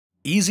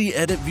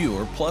EasyEdit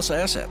Viewer plus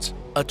Assets,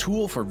 a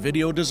tool for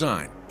video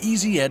design.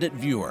 EasyEdit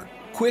Viewer,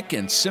 quick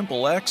and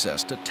simple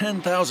access to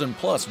 10,000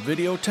 plus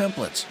video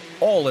templates,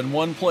 all in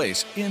one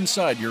place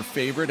inside your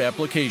favorite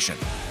application.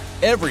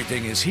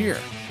 Everything is here: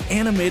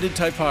 animated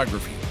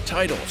typography,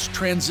 titles,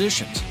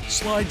 transitions,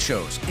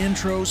 slideshows,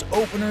 intros,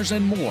 openers,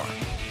 and more.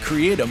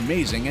 Create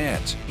amazing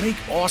ads, make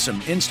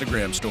awesome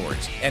Instagram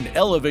stories, and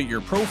elevate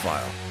your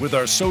profile with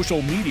our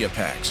social media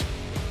packs.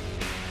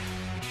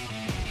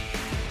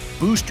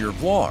 Boost your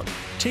vlog.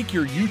 Take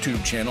your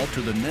YouTube channel to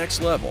the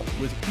next level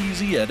with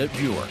EasyEdit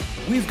Viewer.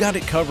 We've got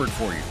it covered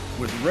for you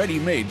with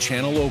ready-made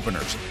channel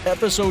openers,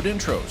 episode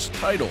intros,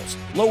 titles,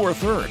 lower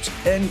thirds,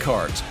 end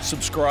cards,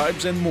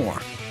 subscribes, and more.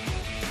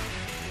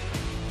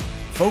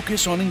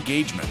 Focus on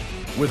engagement.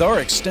 With our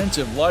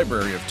extensive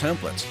library of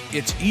templates,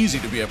 it's easy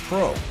to be a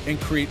pro and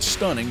create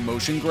stunning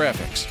motion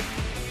graphics.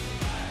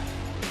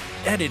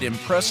 Edit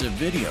impressive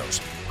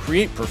videos.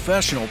 Create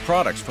professional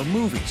products for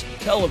movies,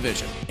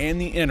 television, and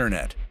the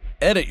internet.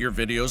 Edit your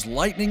videos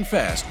lightning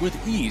fast with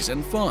ease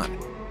and fun.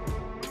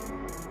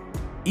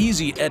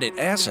 EasyEdit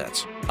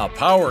Assets, a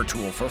power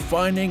tool for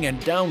finding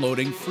and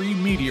downloading free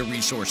media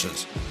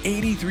resources.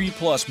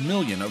 83+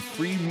 million of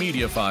free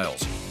media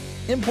files.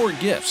 Import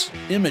GIFs,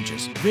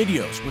 images,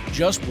 videos with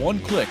just one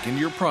click into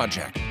your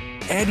project.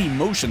 Add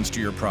emotions to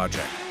your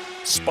project.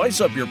 Spice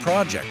up your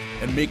project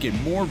and make it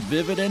more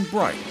vivid and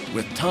bright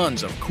with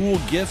tons of cool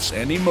GIFs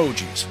and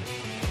emojis.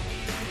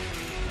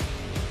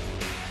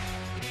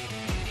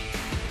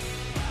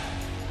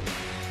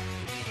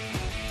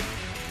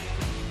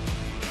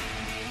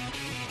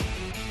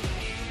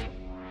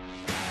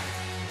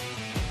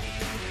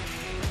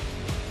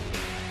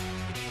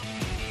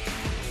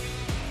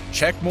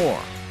 Check more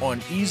on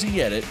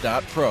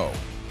EasyEdit.pro.